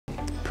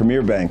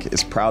Premier Bank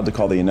is proud to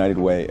call the United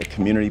Way a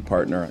community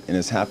partner and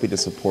is happy to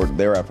support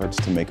their efforts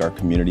to make our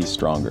community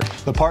stronger.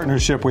 The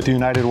partnership with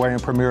United Way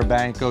and Premier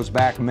Bank goes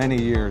back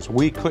many years.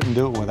 We couldn't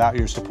do it without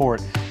your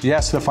support.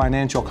 Yes, the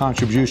financial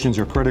contributions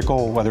are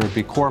critical, whether it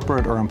be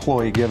corporate or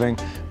employee giving.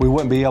 We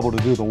wouldn't be able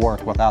to do the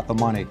work without the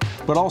money.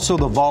 But also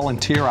the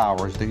volunteer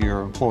hours that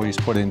your employees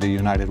put into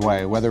United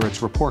Way, whether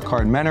it's report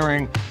card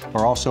mentoring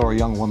or also our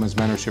Young Women's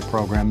Mentorship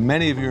Program.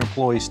 Many of your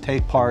employees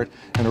take part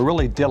and are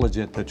really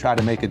diligent to try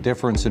to make a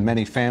difference in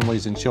many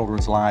families and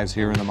children's lives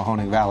here in the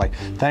Mahoning Valley.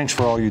 Thanks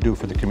for all you do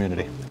for the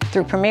community.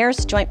 Through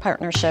Premier's joint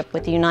partnership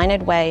with the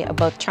United Way of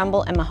both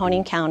Trumbull and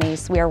Mahoning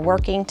counties, we are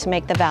working to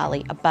make the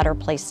Valley a better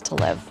place to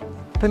live.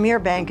 Premier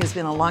Bank has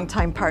been a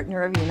longtime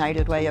partner of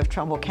United Way of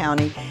Trumbull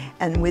County,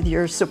 and with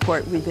your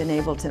support we've been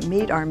able to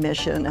meet our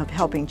mission of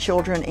helping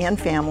children and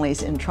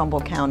families in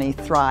Trumbull County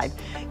thrive.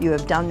 You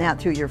have done that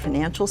through your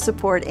financial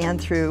support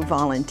and through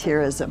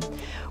volunteerism.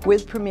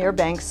 With Premier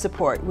Bank's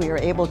support, we are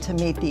able to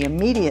meet the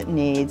immediate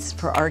needs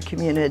for our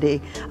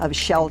community of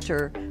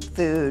shelter,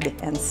 food,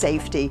 and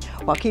safety,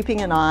 while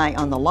keeping an eye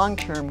on the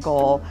long-term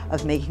goal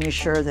of making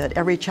sure that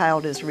every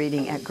child is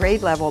reading at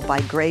grade level by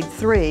grade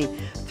 3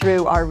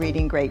 through our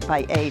Reading Great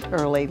by 8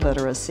 early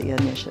literacy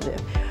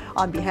initiative.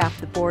 On behalf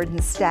of the board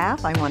and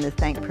staff, I want to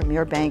thank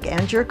Premier Bank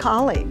and your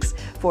colleagues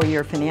for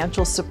your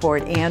financial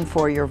support and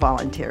for your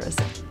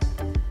volunteerism.